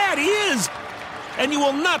 Look at that! He is! And you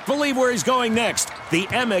will not believe where he's going next. The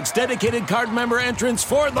Amex dedicated card member entrance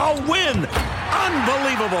for the win!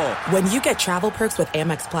 Unbelievable! When you get travel perks with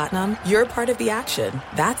Amex Platinum, you're part of the action.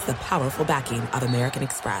 That's the powerful backing of American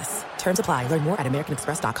Express. Terms apply. Learn more at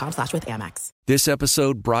americanexpress.com/withAmex. This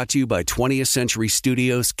episode brought to you by 20th Century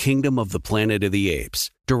Studios' Kingdom of the Planet of the Apes.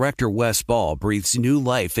 Director Wes Ball breathes new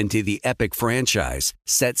life into the epic franchise,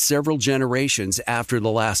 set several generations after the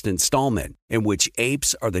last installment, in which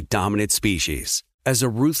apes are the dominant species. As a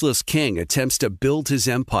ruthless king attempts to build his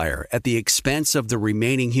empire at the expense of the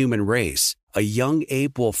remaining human race, a young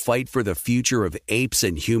ape will fight for the future of apes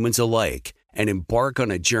and humans alike and embark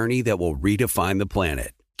on a journey that will redefine the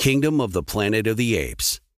planet. Kingdom of the Planet of the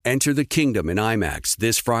Apes. Enter the kingdom in IMAX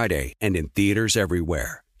this Friday and in theaters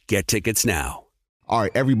everywhere. Get tickets now. All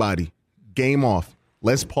right, everybody, game off.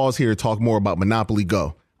 Let's pause here to talk more about Monopoly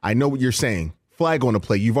Go. I know what you're saying. Flag on the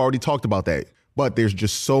play. You've already talked about that. But there's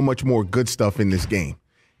just so much more good stuff in this game.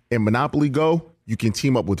 In Monopoly Go, you can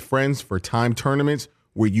team up with friends for time tournaments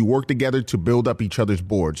where you work together to build up each other's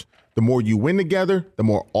boards. The more you win together, the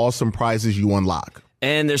more awesome prizes you unlock.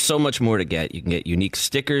 And there's so much more to get. You can get unique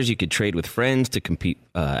stickers. You could trade with friends to compete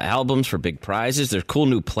albums for big prizes. There's cool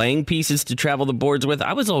new playing pieces to travel the boards with.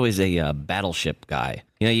 I was always a Battleship guy.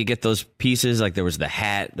 You get those pieces, like there was the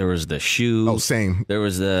hat, there was the shoe. Oh, same. I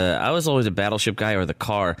was always a Battleship guy, or the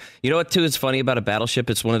car. You know what, too, is funny about a Battleship?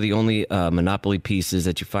 It's one of the only Monopoly pieces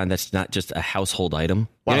that you find that's not just a household item.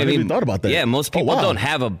 Wow, I never even thought about that. Yeah, most people don't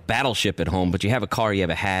have a Battleship at home, but you have a car, you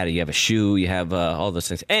have a hat, you have a shoe, you have all those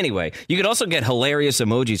things. Anyway, you could also get hilarious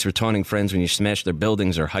emojis for taunting friends when you smash their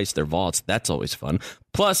buildings or heist their vaults. That's always fun.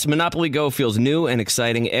 Plus, Monopoly Go feels new and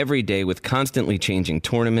exciting every day with constantly changing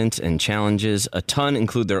tournaments and challenges. A ton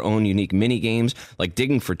include their own unique mini games like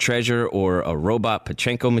digging for treasure or a robot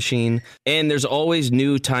Pachinko machine. And there's always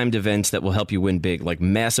new timed events that will help you win big, like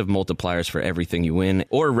massive multipliers for everything you win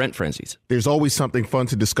or rent frenzies. There's always something fun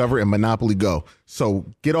to discover in Monopoly Go. So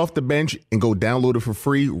get off the bench and go download it for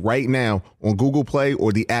free right now on Google Play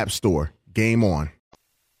or the App Store. Game on.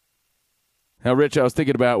 Now, Rich, I was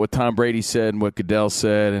thinking about what Tom Brady said and what Goodell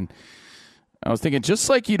said, and I was thinking just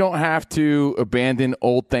like you don't have to abandon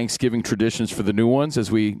old Thanksgiving traditions for the new ones,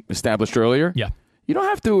 as we established earlier, you don't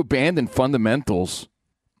have to abandon fundamentals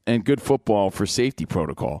and good football for safety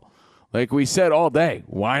protocol. Like we said all day,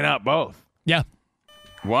 why not both? Yeah.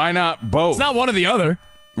 Why not both? It's not one or the other.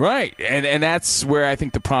 Right, and that's where I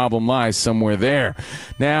think the problem lies, somewhere there.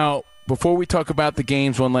 Now, before we talk about the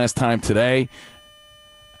games one last time today,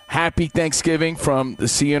 happy Thanksgiving from the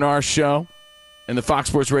CNR show and the Fox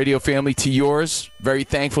Sports Radio family to yours. Very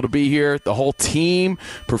thankful to be here. The whole team,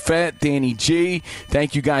 Perfett, Danny G.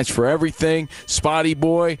 Thank you guys for everything. Spotty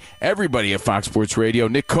Boy, everybody at Fox Sports Radio.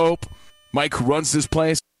 Nick Cope, Mike who runs this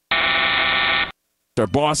place, our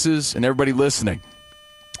bosses, and everybody listening.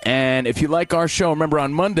 And if you like our show, remember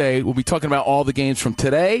on Monday, we'll be talking about all the games from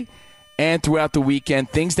today and throughout the weekend,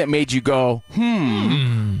 things that made you go,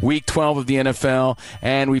 Week 12 of the NFL,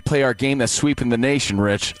 and we play our game that's sweeping the nation,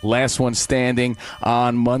 Rich. Last one standing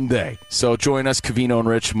on Monday. So join us, Covino and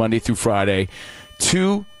Rich, Monday through Friday,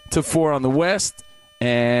 2 to 4 on the West,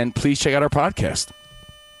 and please check out our podcast.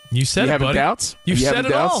 You said it, buddy. Doubts? You've said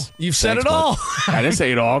it all. You've said it all. I didn't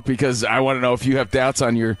say it all because I want to know if you have doubts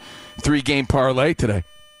on your 3-game parlay today.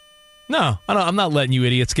 No, I'm not letting you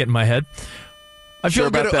idiots get in my head. I feel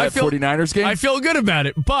about good that 49ers game? I feel good about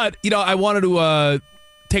it. But, I wanted to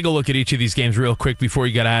take a look at each of these games real quick before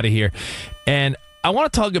you got out of here. And I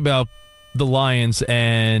want to talk about the Lions,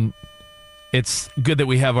 and it's good that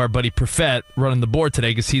we have our buddy Perfett running the board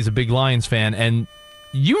today because he's a big Lions fan. And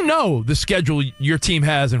you know the schedule your team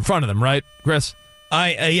has in front of them, right, Chris?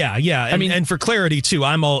 Yeah. I mean, and for clarity too,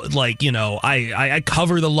 I'm all like, I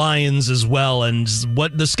cover the Lions as well, and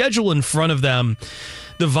what the schedule in front of them.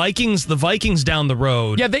 The Vikings down the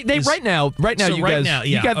road. Yeah, they right now,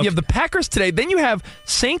 you have the Packers today. Then you have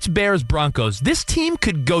Saints, Bears, Broncos. This team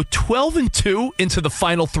could go 12-2 into the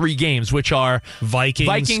final 3 games, which are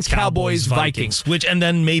Vikings, Cowboys, Vikings. And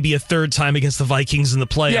then maybe a third time against the Vikings in the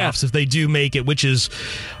playoffs if they do make it, which is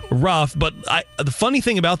rough. But the funny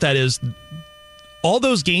thing about that is all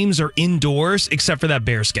those games are indoors except for that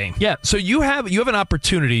Bears game. Yeah, so you have an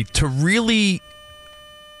opportunity to really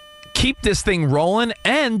keep this thing rolling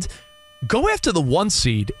and go after the 1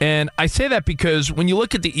 seed. And I say that because when you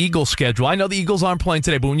look at the Eagles schedule, I know the Eagles aren't playing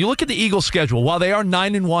today, but when you look at the Eagles schedule, while they are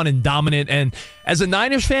 9-1 and dominant, and as a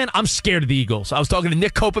Niners fan, I'm scared of the Eagles. I was talking to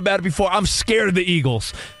Nick Cope about it before. I'm scared of the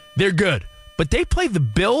Eagles. They're good. But they play the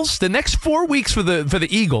Bills the next 4 weeks for the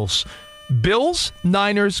Eagles. Bills,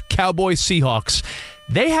 Niners, Cowboys, Seahawks.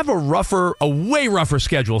 They have a way rougher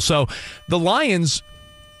schedule. So the Lions,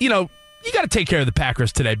 you got to take care of the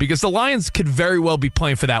Packers today because the Lions could very well be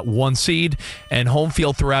playing for that 1 seed and home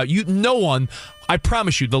field throughout. I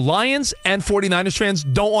promise you, the Lions and 49ers fans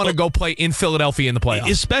don't want to go play in Philadelphia in the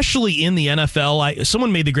playoffs. Especially in the NFL.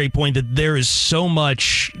 Someone made the great point that there is so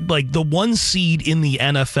much, like the 1 seed in the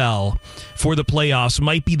NFL for the playoffs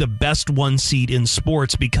might be the best 1 seed in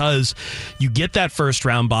sports because you get that first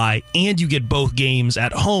round bye and you get both games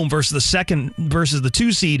at home versus the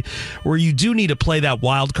 2 seed where you do need to play that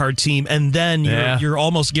wild card team and then you're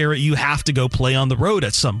almost guaranteed you have to go play on the road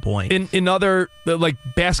at some point. In other, like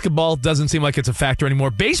basketball doesn't seem like it's a factor anymore.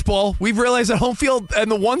 Baseball, we've realized that home field and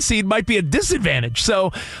the 1 seed might be a disadvantage.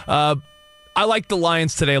 So I like the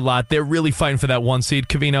Lions today a lot. They're really fighting for that 1 seed,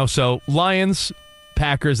 Covino. So Lions,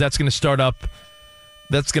 Packers, that's going to start up.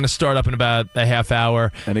 That's going to start up in about a half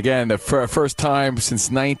hour. And again, the first time since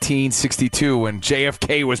 1962 when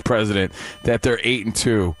JFK was president that they're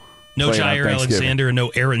 8-2. No Jair Alexander and no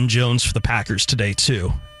Aaron Jones for the Packers today,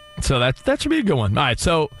 too. So that should be a good one. All right,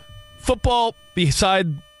 so football, beside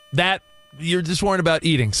that, you're just worried about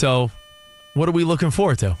eating. So what are we looking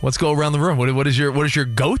forward to? Let's go around the room. What is your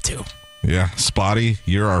go-to? Yeah, Spotty,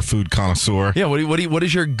 you're our food connoisseur. Yeah, what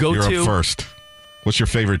is your go-to? You're up first. What's your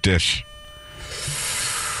favorite dish?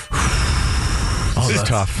 This is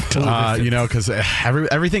tough. Because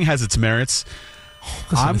everything has its merits.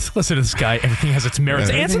 Listen to this guy. Everything has its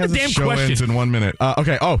merits. Answer the damn question. Ends in 1 minute.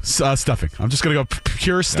 Okay. Stuffing. I'm just going to go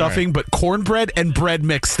pure stuffing, but cornbread and bread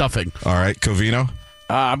mix stuffing. All right, Covino?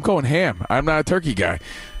 I'm going ham. I'm not a turkey guy.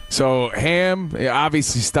 So ham,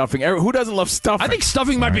 obviously stuffing. Who doesn't love stuffing? I think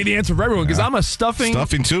stuffing might be the answer for everyone because I'm a stuffing.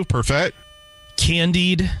 Stuffing too, Perfect.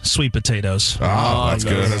 Candied sweet potatoes. Oh, that's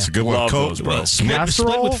good. That's a good one. Cope,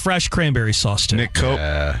 split with fresh cranberry sauce too. Nick Cope.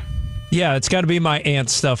 Yeah, it's got to be my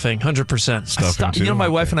aunt's stuffing, 100%. Stuffing too. My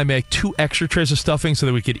wife and I make 2 extra trays of stuffing so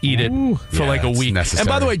that we could eat it for like a week. Necessary. And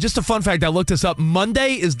by the way, just a fun fact, I looked this up.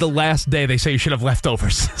 Monday is the last day they say you should have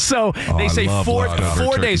leftovers. So they say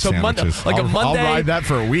 4 days. So Monday, Monday. I'll ride that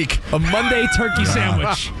for a week. A Monday turkey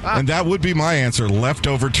sandwich. And that would be my answer.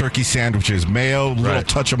 Leftover turkey sandwiches, mayo, little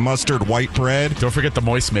touch of mustard, white bread. Don't forget the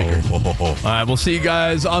moist maker. All right, we'll see you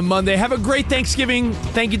guys on Monday. Have a great Thanksgiving.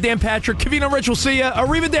 Thank you, Dan Patrick. Covino Rich, we'll see you.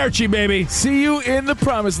 Arrivederci, baby. See you in the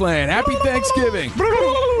promised land. Happy Thanksgiving.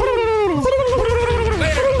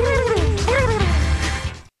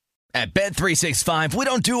 At Bet365, we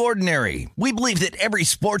don't do ordinary. We believe that every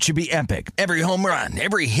sport should be epic. Every home run,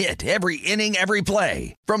 every hit, every inning, every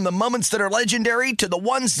play. From the moments that are legendary to the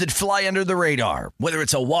ones that fly under the radar. Whether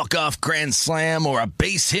it's a walk-off grand slam or a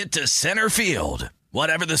base hit to center field.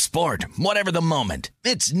 Whatever the sport, whatever the moment,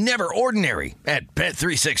 it's never ordinary at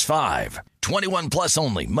Bet365. 21 plus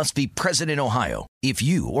only. Must be present in Ohio. If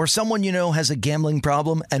you or someone you know has a gambling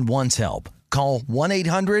problem and wants help, call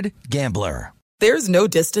 1-800-GAMBLER. There's no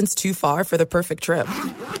distance too far for the perfect trip.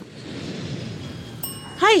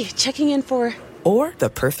 Hi, checking in for... Or the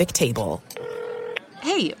perfect table.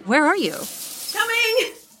 Hey, where are you?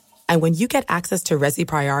 Coming! And when you get access to Resi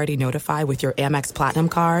Priority Notify with your Amex Platinum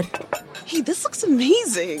card... Hey, this looks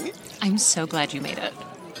amazing. I'm so glad you made it.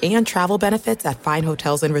 And travel benefits at fine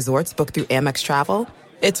hotels and resorts booked through Amex Travel,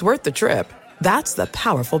 it's worth the trip. That's the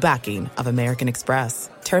powerful backing of American Express.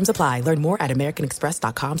 Terms apply. Learn more at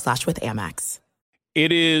americanexpress.com/withAmex.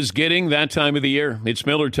 It is getting that time of the year. It's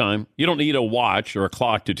Miller time. You don't need a watch or a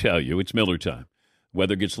clock to tell you. It's Miller time.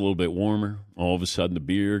 Weather gets a little bit warmer. All of a sudden, the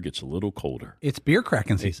beer gets a little colder. It's beer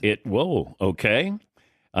cracking season. Whoa, okay.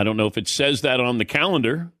 I don't know if it says that on the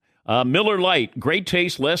calendar. Miller Lite, great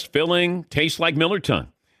taste, less filling, tastes like Miller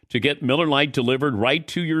time. To get Miller Lite delivered right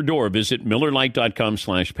to your door, visit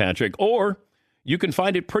MillerLite.com/Patrick, or you can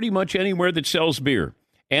find it pretty much anywhere that sells beer.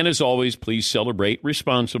 And as always, please celebrate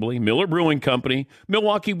responsibly. Miller Brewing Company,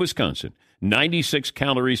 Milwaukee, Wisconsin. 96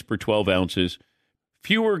 calories per 12 ounces.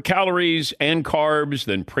 Fewer calories and carbs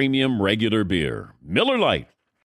than premium regular beer. Miller Lite.